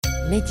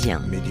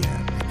بودكاست.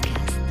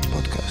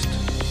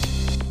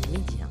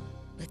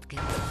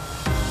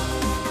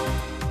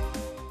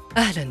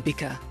 أهلا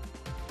بك.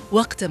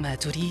 وقتما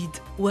تريد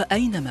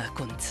وأينما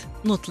كنت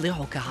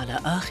نطلعك على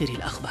آخر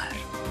الأخبار.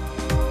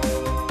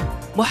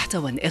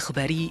 محتوى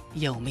إخباري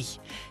يومي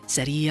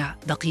سريع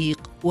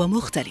دقيق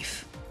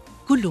ومختلف،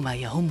 كل ما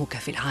يهمك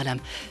في العالم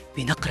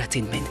بنقرة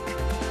منك.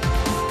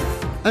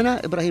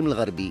 أنا إبراهيم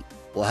الغربي،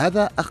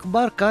 وهذا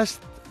أخبار كاست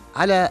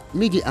على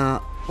ميديا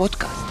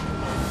بودكاست.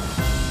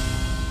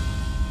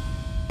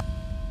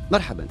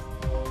 مرحبا.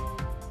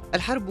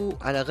 الحرب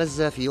على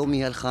غزة في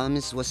يومها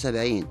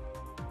 75.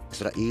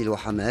 إسرائيل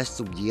وحماس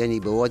تبديان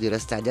بوادر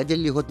استعداد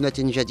لهدنة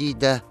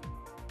جديدة،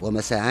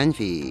 ومساعا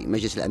في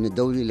مجلس الأمن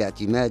الدولي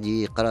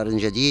لاعتماد قرار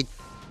جديد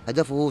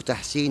هدفه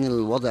تحسين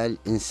الوضع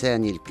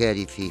الإنساني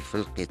الكارثي في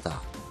القطاع.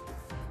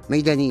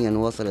 ميدانيا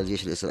واصل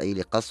الجيش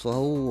الإسرائيلي قصفه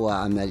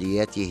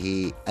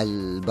وعملياته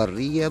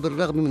البرية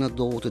بالرغم من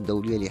الضغوط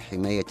الدولية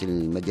لحماية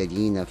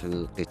المدنيين في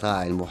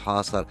القطاع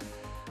المحاصر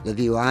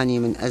الذي يعاني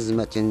من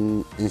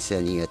أزمة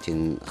إنسانية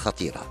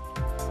خطيرة.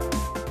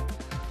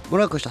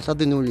 مراكش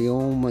تحتضن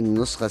اليوم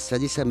النسخة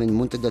السادسة من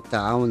منتدى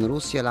التعاون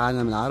الروسي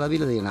العالم العربي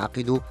الذي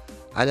ينعقد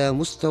على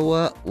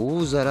مستوى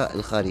وزراء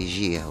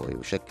الخارجية،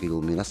 ويشكل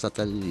منصة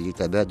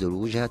لتبادل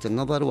وجهات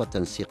النظر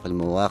وتنسيق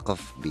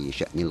المواقف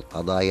بشأن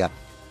القضايا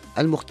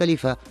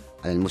المختلفة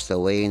على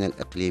المستويين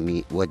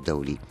الإقليمي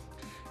والدولي.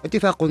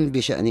 اتفاق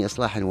بشأن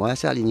إصلاح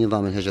واسع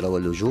لنظام الهجرة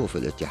واللجوء في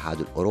الاتحاد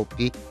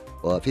الأوروبي،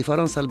 وفي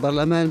فرنسا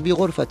البرلمان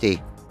بغرفته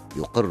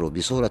يقر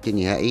بصورة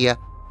نهائية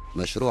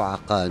مشروع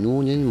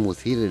قانون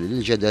مثير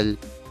للجدل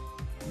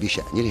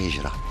بشأن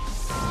الهجرة.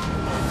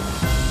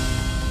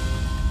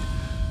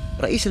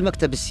 رئيس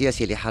المكتب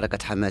السياسي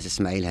لحركة حماس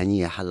إسماعيل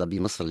هنية حل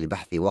بمصر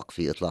لبحث وقف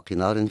إطلاق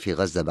نار في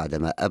غزة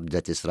بعدما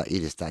أبدت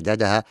إسرائيل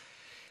استعدادها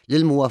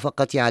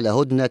للموافقة على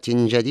هدنة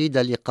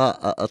جديدة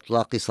لقاء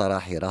إطلاق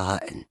سراح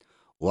رهائن.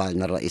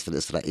 وأعلن الرئيس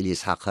الإسرائيلي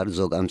إسحاق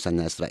هرزوغ أمس أن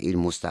إسرائيل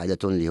مستعدة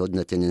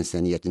لهدنة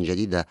إنسانية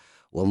جديدة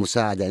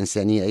ومساعدة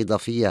إنسانية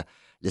إضافية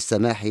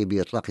للسماح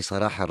بإطلاق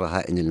سراح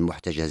الرهائن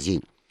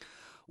المحتجزين.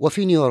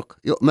 وفي نيويورك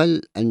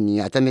يؤمل أن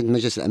يعتمد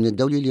مجلس الأمن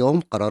الدولي اليوم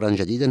قرارا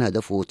جديدا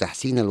هدفه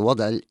تحسين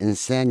الوضع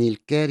الإنساني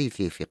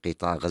الكارثي في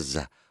قطاع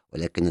غزة،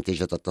 ولكن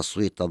نتيجة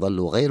التصويت تظل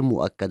غير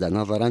مؤكدة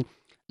نظرا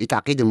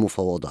لتعقيد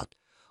المفاوضات.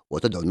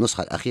 وتدعو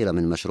النسخة الأخيرة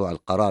من مشروع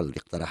القرار الذي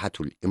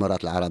اقترحته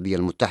الإمارات العربية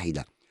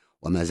المتحدة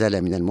وما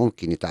زال من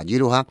الممكن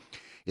تعديلها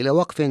إلى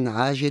وقف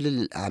عاجل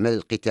للأعمال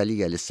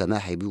القتالية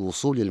للسماح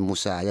بوصول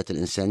المساعدات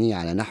الإنسانية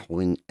على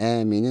نحو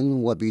آمن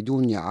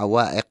وبدون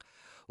عوائق،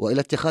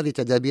 وإلى اتخاذ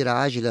تدابير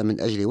عاجلة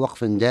من أجل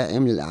وقف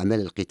دائم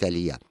للأعمال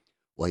القتالية،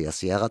 وهي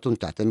صياغة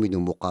تعتمد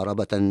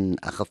مقاربة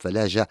أخف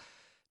لهجة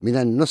من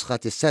النسخة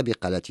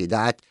السابقة التي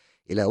دعت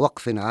إلى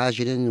وقف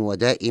عاجل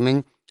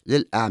ودائم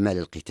للأعمال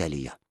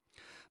القتالية.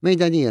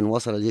 ميدانيا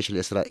وصل الجيش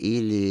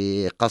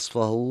الإسرائيلي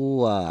قصفه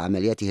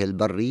وعملياته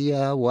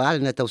البرية،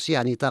 وأعلن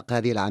توسيع نطاق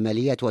هذه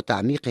العمليات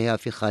وتعميقها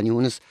في خان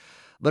يونس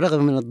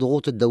بالرغم من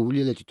الضغوط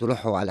الدولية التي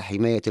تلح على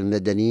حماية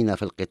المدنيين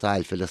في القطاع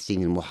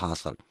الفلسطيني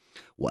المحاصر.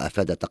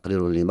 وأفاد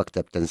تقرير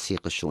لمكتب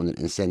تنسيق الشؤون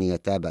الإنسانية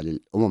التابع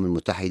للأمم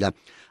المتحدة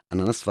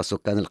أن نصف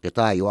سكان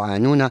القطاع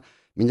يعانون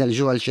من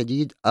الجوع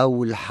الشديد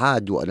أو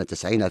الحاد، وأن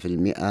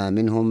 90%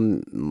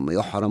 منهم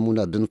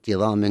يحرمون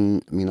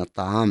بانتظام من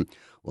الطعام.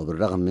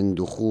 وبالرغم من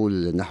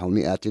دخول نحو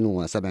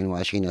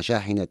 127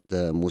 شاحنة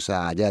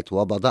مساعدات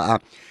وبضائع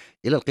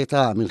إلى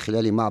القطاع من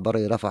خلال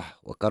معبري رفح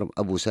وكرم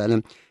أبو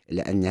سالم،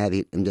 إلا أن هذه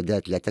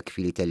الإمدادات لا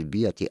تكفي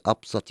لتلبية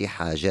أبسط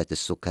حاجات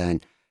السكان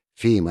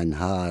في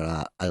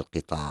منهار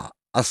القطاع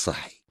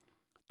الصحي.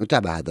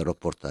 نتابع هذا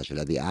الروبورتاج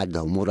الذي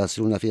أعده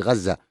مراسلنا في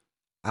غزة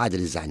عادل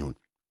الزعنون.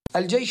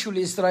 الجيش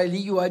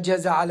الإسرائيلي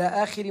أجهز على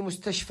آخر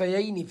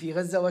مستشفيين في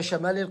غزة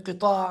وشمال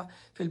القطاع.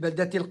 في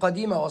البلدة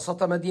القديمة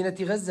وسط مدينة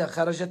غزة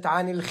خرجت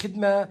عن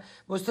الخدمة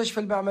مستشفى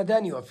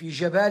المعمداني، وفي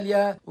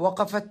جباليا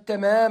وقفت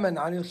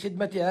تماما عن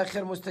الخدمة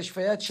آخر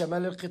مستشفيات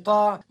شمال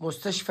القطاع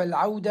مستشفى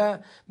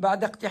العودة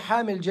بعد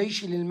اقتحام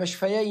الجيش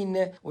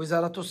للمشفيين.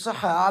 وزارة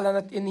الصحة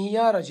أعلنت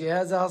انهيار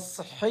جهازها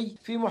الصحي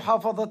في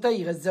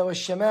محافظتي غزة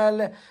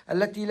والشمال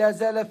التي لا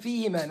زال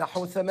فيهما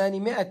نحو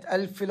 800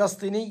 ألف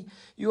فلسطيني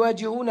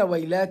يواجهون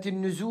ويلات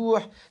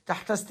النزوح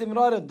تحت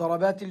استمرار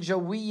الضربات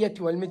الجوية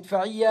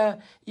والمدفعية.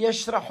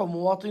 يشرح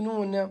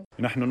مواطنون: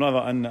 نحن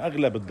نرى أن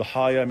أغلب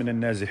الضحايا من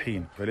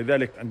النازحين،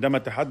 فلذلك عندما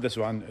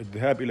تحدثوا عن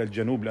الذهاب إلى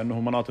الجنوب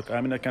لأنه مناطق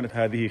آمنة كانت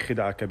هذه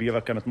خدعة كبيرة،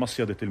 كانت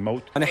مصيدة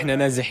الموت. نحن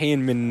نازحين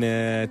من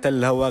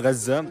تل هوا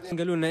غزة،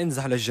 قالوا لنا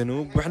انزح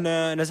للجنوب،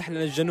 وإحنا نزحنا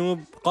للجنوب،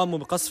 قاموا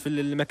بقصف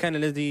المكان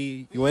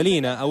الذي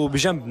يوالينا أو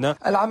بجنبنا.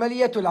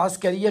 العملية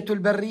العسكرية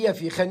البرية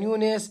في خان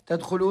يونس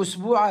تدخل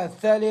أسبوعها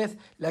الثالث،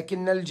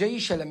 لكن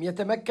الجيش لم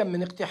يتمكن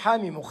من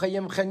اقتحام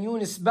مخيم خان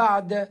يونس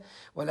بعد،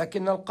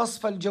 ولكن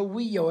القصف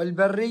الجوي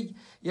والبري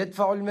الإسرائيلي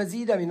يدفع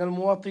المزيد من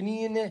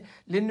المواطنين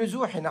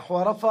للنزوح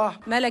نحو رفح.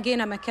 ما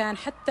لقينا مكان،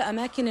 حتى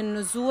أماكن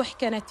النزوح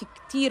كانت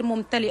كتير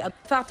ممتلئة،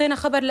 فأعطينا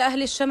خبر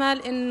لأهل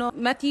الشمال إنه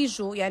ما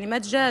تيجوا، يعني ما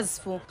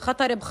تجازفوا،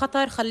 خطر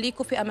بخطر،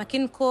 خليكوا في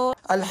أماكنكم.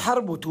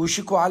 الحرب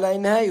توشك على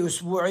إنهاء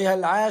أسبوعها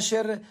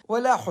العاشر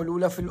ولا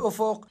حلول في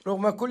الأفق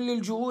رغم كل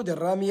الجهود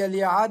الرامية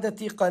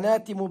لإعادة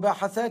قناة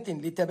مباحثات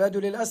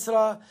لتبادل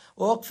الأسرى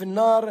ووقف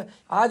النار.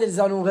 عادل،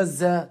 الزعنون،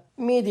 غزة،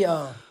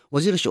 ميديا.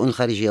 وزير الشؤون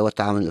الخارجية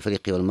والتعاون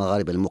الأفريقي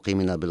والمغارب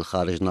المقيمين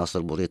بالخارج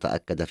ناصر بوريطة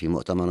أكد في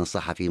مؤتمر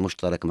صحفي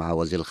مشترك مع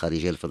وزير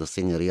الخارجية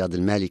الفلسطيني رياض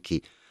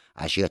المالكي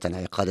عشية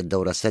انعقاد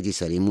الدورة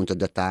السادسة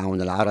لمنتدى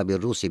التعاون العربي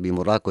الروسي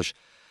بمراكش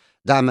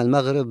دعم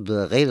المغرب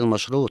غير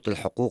المشروط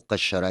للحقوق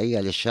الشرعية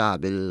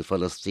للشعب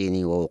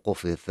الفلسطيني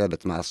ووقوفه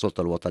الثابت مع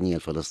السلطة الوطنية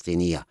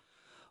الفلسطينية.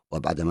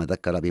 وبعدما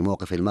ذكر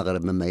بموقف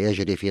المغرب مما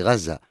يجري في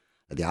غزة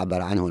الذي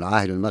عبر عنه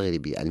العاهل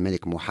المغربي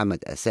الملك محمد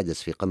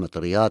السادس في قمة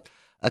الرياض،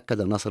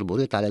 أكد ناصر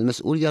بوريطة على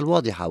المسؤولية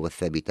الواضحة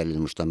والثابتة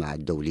للمجتمع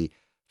الدولي،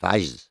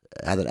 فعجز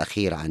هذا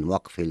الأخير عن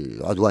وقف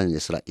العدوان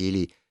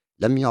الإسرائيلي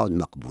لم يعد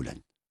مقبولا.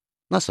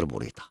 ناصر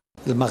بوريطة: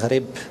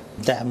 المغرب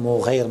دعمه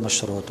غير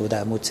مشروط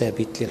ودعمه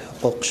ثابت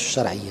للحقوق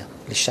الشرعية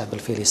للشعب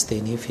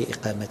الفلسطيني في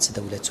إقامة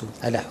دولته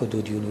على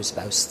حدود يونيو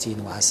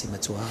 67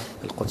 وعاصمتها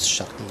القدس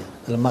الشرقية.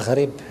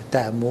 المغرب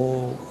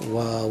دعمه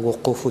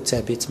ووقوفه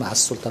ثابت مع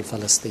السلطة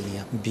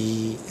الفلسطينية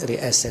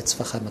برئاسة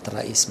فخامة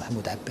الرئيس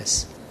محمود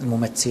عباس،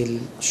 الممثل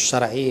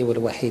الشرعي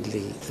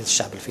والوحيد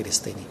للشعب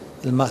الفلسطيني.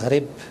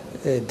 المغرب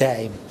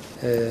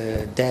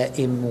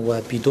دائم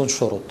وبدون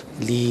شروط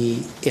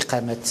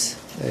لإقامة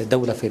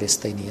دولة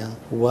فلسطينية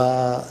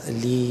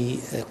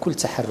ولكل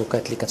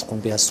تحركات اللي كتقوم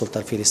بها السلطة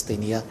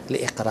الفلسطينية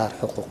لإقرار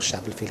حقوق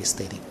الشعب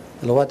الفلسطيني.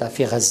 الوضع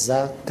في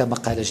غزة كما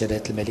قال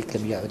جلالة الملك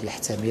لم يعد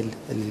يحتمل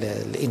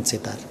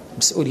الانتظار.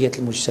 مسؤولية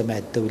المجتمع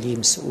الدولي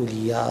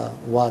مسؤولية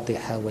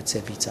واضحة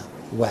وثابتة،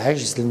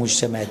 وعجز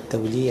المجتمع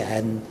الدولي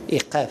عن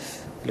إيقاف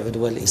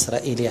العدوان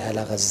الإسرائيلي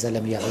على غزة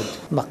لم يعد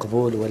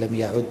مقبول ولم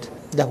يعد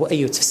له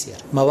أي تفسير.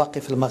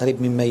 مواقف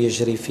المغرب مما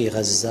يجري في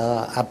غزة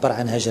عبر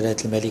عنها جلالة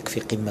الملك في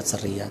قمة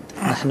الرياض.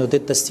 نحن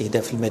ضد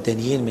استهداف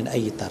المدنيين من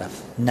أي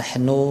طرف،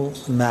 نحن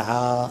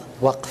مع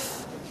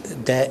وقف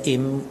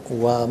دائم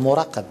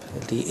ومراقب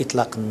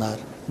لإطلاق النار،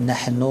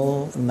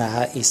 نحن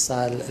مع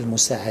إيصال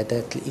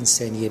المساعدات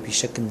الإنسانية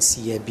بشكل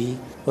سيابي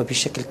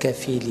وبشكل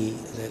كافي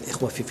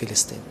للإخوة في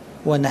فلسطين،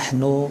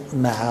 ونحن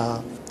مع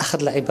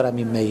أخذ العبرة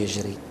مما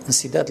يجري.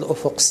 انسداد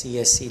الأفق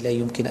السياسي لا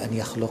يمكن أن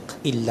يخلق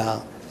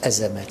إلا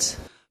أزمات.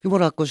 في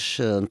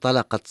مراكش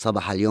انطلقت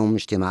صباح اليوم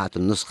اجتماعات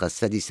النسخة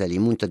السادسة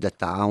لمنتدى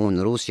التعاون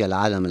روسيا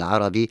العالم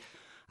العربي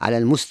على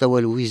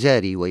المستوى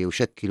الوزاري،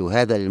 ويشكل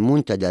هذا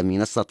المنتدى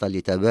منصة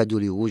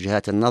لتبادل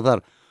وجهات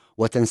النظر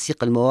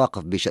وتنسيق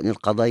المواقف بشأن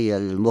القضايا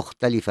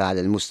المختلفة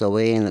على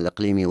المستويين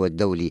الإقليمي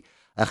والدولي،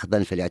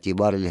 أخذا في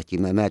الاعتبار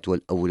الاهتمامات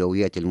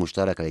والأولويات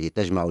المشتركة التي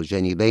تجمع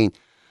الجانبين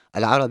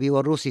العربي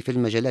والروسي في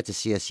المجالات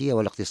السياسية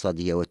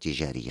والاقتصادية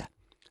والتجارية.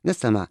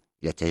 نستمع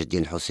إلى تاج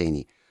الدين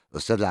الحسيني،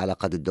 أستاذ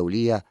العلاقات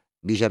الدولية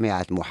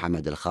بجامعة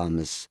محمد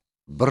الخامس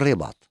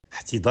بالرباط.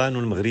 احتضان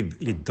المغرب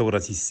للدورة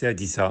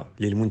السادسة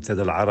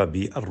للمنتدى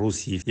العربي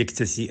الروسي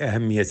يكتسي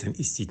أهمية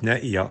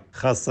استثنائية،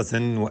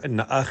 خاصة وأن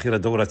آخر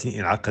دورة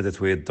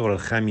انعقدت وهي الدورة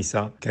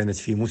الخامسة كانت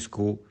في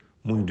موسكو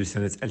منذ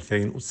سنة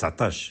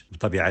 2019.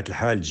 بطبيعة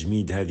الحال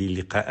جميد هذه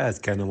اللقاءات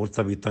كان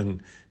مرتبطا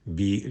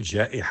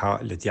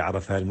بالجائحة التي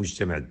عرفها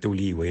المجتمع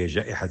الدولي وهي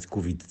جائحة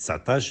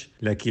كوفيد-19،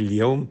 لكن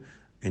اليوم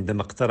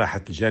عندما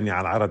اقترحت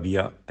الجامعة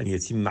العربية أن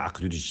يتم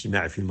عقد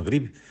الاجتماع في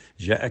المغرب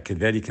جاء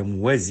كذلك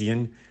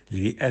موازيا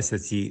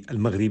لرئاسة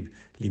المغرب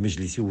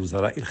لمجلس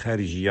وزراء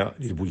الخارجية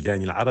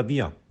للبلدان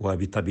العربية.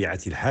 وبطبيعة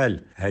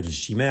الحال هذا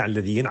الاجتماع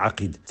الذي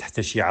ينعقد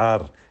تحت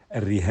شعار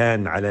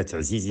الرهان على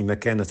تعزيز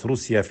مكانة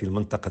روسيا في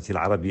المنطقة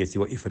العربية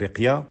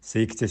وإفريقيا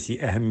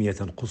سيكتسي أهمية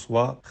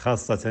قصوى،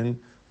 خاصة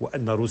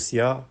وأن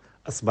روسيا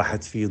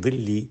أصبحت في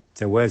ظل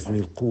توازن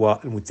القوى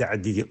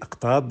المتعددة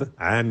الأقطاب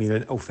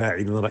عاملا أو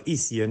فاعلا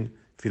رئيسيا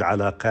في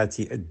العلاقات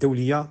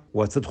الدولية،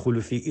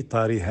 وتدخل في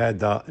إطار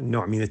هذا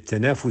النوع من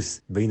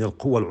التنافس بين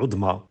القوى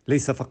العظمى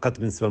ليس فقط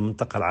بالنسبة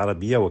للمنطقة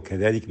العربية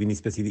وكذلك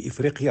بالنسبة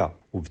لإفريقيا.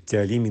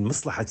 وبالتالي من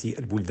مصلحة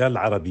البلدان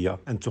العربية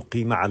أن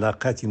تقيم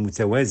علاقات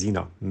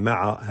متوازنة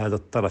مع هذا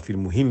الطرف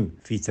المهم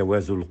في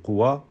توازن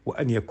القوى،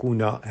 وأن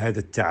يكون هذا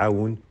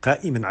التعاون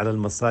قائما على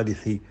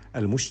المصالح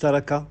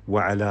المشتركة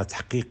وعلى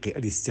تحقيق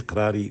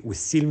الاستقرار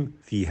والسلم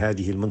في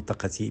هذه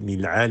المنطقة من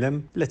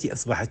العالم التي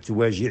أصبحت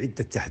تواجه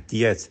عدة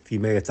تحديات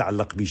فيما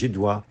يتعلق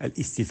بجدوى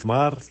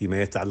الاستثمار،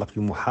 فيما يتعلق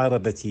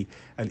بمحاربة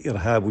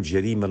الإرهاب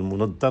والجريمة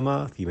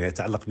المنظمة، فيما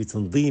يتعلق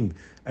بتنظيم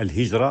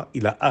الهجرة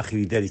إلى آخر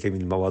ذلك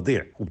من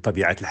المواضيع.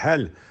 وبطبيعة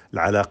الحال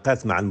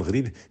العلاقات مع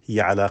المغرب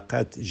هي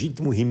علاقات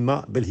جد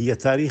مهمة بل هي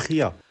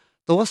تاريخية.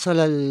 توصل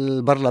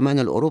البرلمان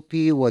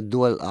الأوروبي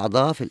والدول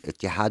الأعضاء في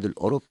الاتحاد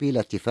الأوروبي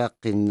لاتفاق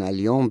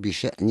اليوم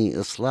بشأن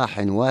إصلاح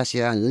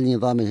واسع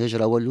لنظام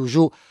الهجرة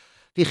واللجوء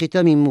في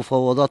ختام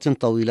مفاوضات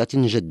طويلة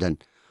جدا.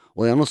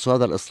 وينص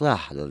هذا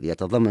الإصلاح الذي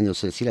يتضمن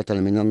سلسلة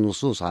من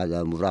النصوص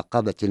على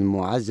مراقبة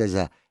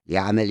معززة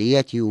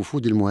لعمليات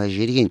وفود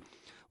المهاجرين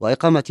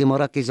وإقامة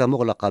مراكز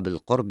مغلقة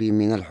بالقرب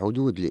من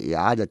الحدود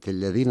لإعادة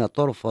الذين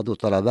ترفض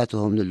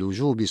طلباتهم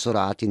للجوء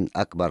بسرعة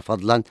أكبر،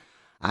 فضلا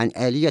عن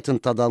آلية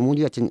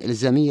تضامنية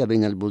إلزامية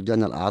بين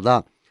البلدان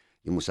الأعضاء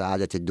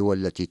لمساعدة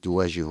الدول التي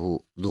تواجه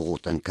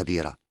ضغوطا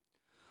كبيرة.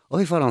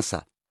 وفي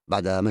فرنسا،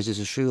 بعد مجلس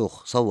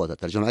الشيوخ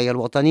صوتت الجمعية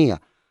الوطنية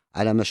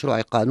على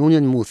مشروع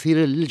قانون مثير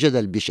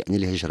للجدل بشأن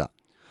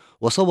الهجرة،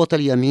 وصوت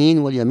اليمين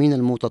واليمين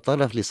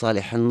المتطرف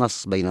لصالح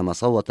النص، بينما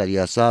صوت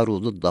اليسار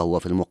ضده،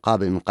 وفي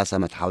المقابل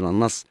انقسمت حول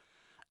النص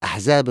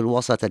أحزاب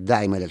الوسط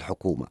الداعمة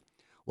للحكومة.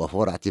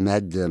 وفور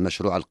اعتماد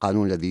مشروع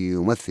القانون الذي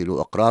يمثل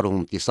إقراره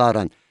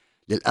انتصارا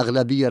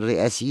للأغلبية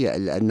الرئاسية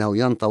إلا أنه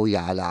ينطوي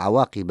على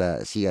عواقب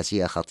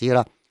سياسية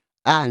خطيرة،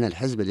 أعلن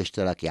الحزب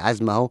الاشتراكي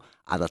عزمه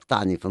على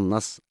الطعن في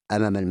النص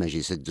أمام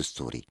المجلس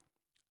الدستوري.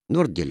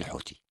 نور الدين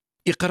الحوتي.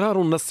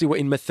 إقرار النص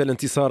وإن مثل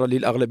انتصارا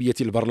للأغلبية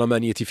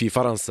البرلمانية في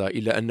فرنسا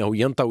إلا أنه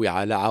ينطوي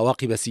على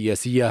عواقب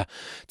سياسية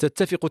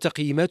تتفق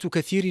تقييمات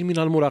كثير من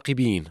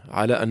المراقبين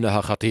على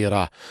أنها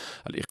خطيرة.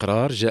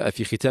 الإقرار جاء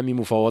في ختام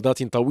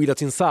مفاوضات طويلة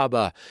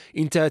صعبة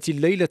انتهت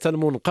الليلة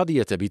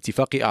المنقضية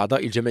باتفاق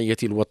أعضاء الجمعية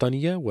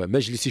الوطنية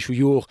ومجلس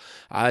شيوخ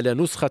على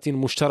نسخة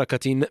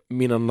مشتركة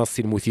من النص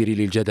المثير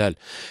للجدل.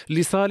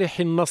 لصالح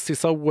النص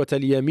صوت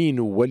اليمين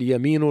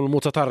واليمين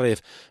المتطرف،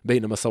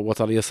 بينما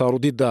صوت اليسار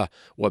ضده.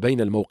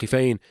 وبين الموقف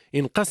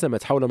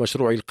انقسمت حول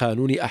مشروع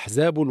القانون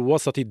أحزاب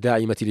الوسط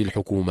الداعمة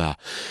للحكومة.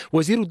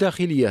 وزير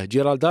الداخلية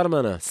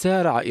دعمه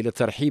سارع إلى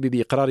الترحيب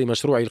بإقرار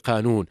مشروع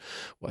القانون،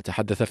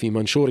 وتحدث في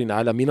منشور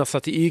على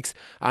منصة إكس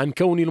عن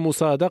كون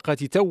المصادقة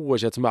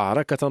توجت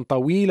معركة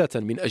طويلة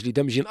من أجل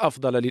دمج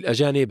أفضل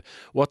للأجانب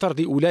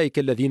وطرد أولئك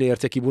الذين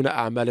يرتكبون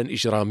أعمالا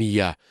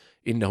إجرامية.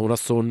 إنه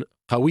نص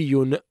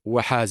قوي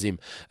وحازم،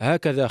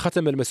 هكذا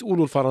ختم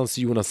المسؤول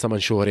الفرنسي نص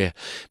منشوره.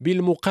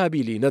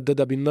 بالمقابل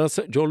ندد بالنص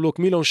جون لوك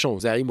ميلانشون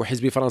زعيم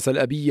حزب فرنسا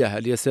الأبية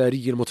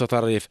اليساري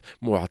المتطرف،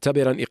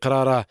 معتبرا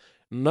إقراره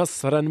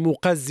نصرا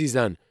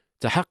مقززا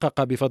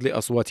تحقق بفضل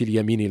أصوات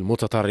اليمين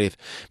المتطرف.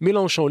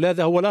 ميلانشون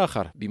لاذ هو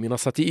الآخر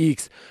بمنصة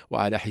إكس،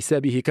 وعلى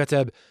حسابه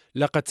كتب: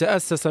 لقد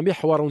تأسس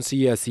محور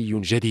سياسي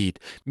جديد.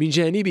 من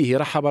جانبه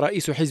رحب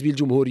رئيس حزب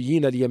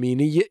الجمهوريين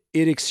اليميني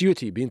إريك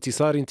سيوتي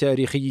بانتصار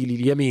تاريخي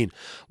لليمين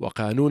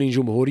وقانون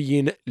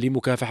جمهوري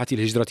لمكافحة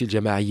الهجرة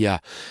الجماعية،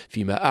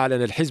 فيما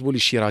أعلن الحزب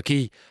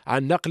الاشتراكي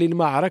عن نقل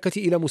المعركة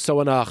إلى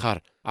مستوى آخر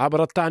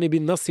عبر الطعن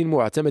بالنص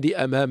المعتمد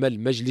أمام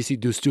المجلس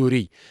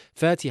الدستوري،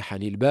 فاتحا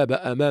الباب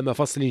أمام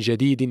فصل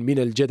جديد من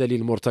الجدل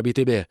المرتبط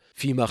به،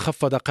 فيما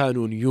خفض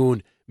قانونيون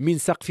من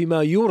سقف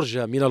ما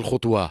يرجى من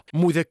الخطوة،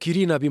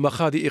 مذكرين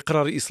بمخاض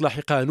إقرار إصلاح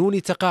قانون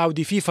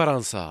التقاعد في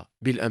فرنسا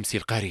بالأمس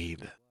القريب.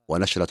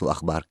 ونشرة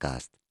أخبار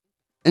كاست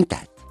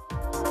انتهت.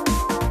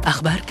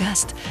 أخبار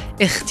كاست،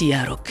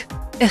 اختيارك،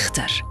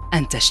 اختر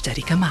أن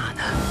تشترك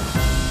معنا.